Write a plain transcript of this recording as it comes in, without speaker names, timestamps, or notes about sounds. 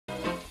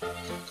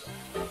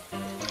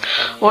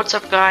What's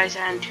up guys,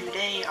 and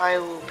today I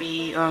will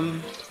be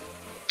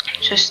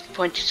just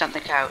pointing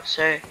something out.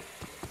 So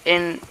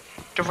in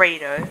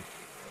Dorado,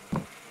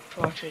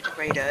 Project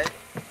Dorado,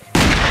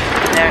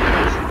 there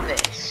is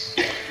this.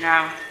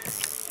 Now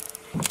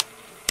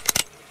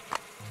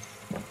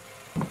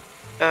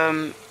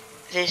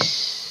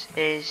this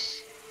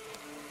is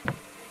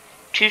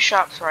 2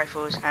 Sharps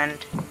rifles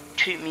and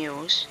 2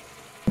 mules,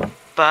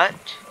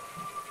 but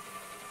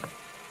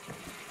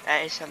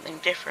there is something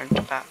different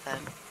about them.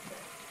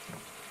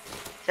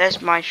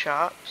 There's my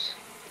Sharps,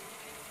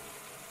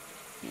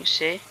 you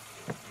see,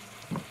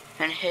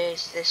 and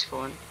here's this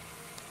one.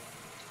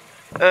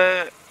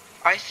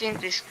 I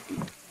think this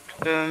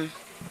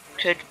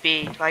could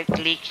be like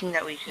leaking,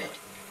 that we could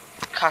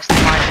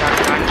customize our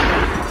gun.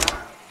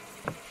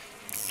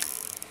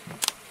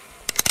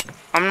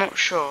 I'm not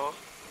sure,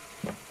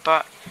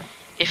 but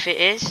if it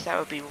is, that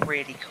would be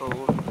really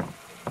cool.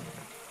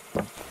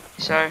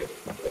 So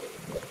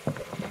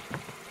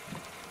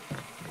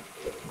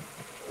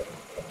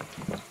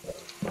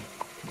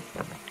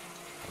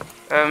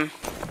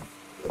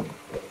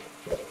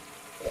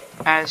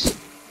as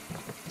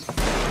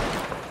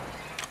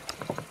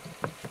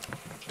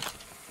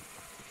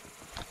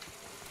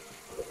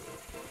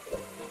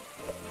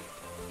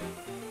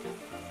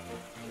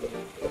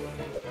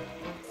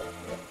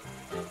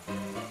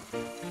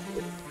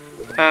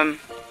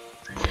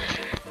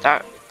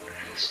that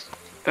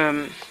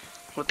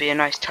would be a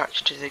nice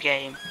touch to the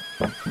game.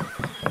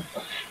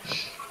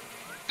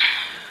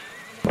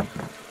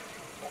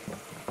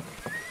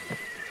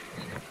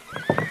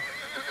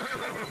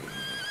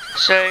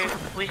 So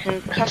we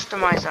can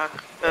customize our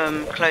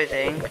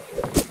clothing,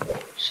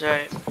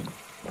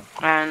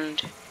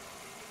 and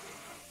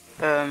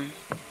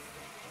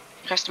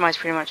customize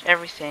pretty much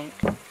everything.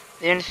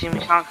 The only thing we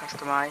can't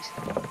customize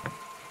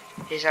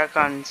is our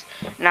guns.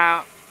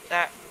 Now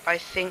that I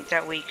think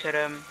that we could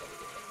I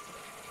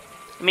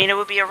mean, it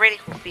would be a really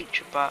cool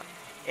feature, but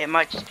it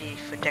might just be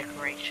for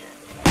decoration.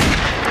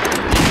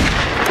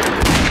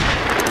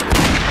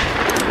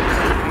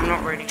 I'm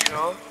not really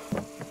sure.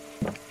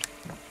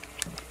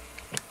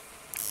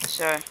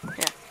 So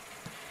yeah,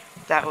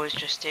 that was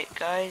just it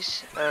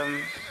guys.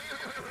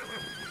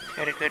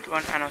 Had a good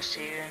one, and I'll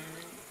see you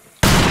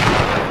in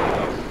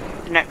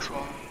the next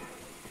one.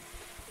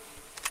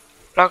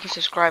 Like and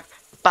subscribe.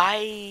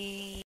 Bye.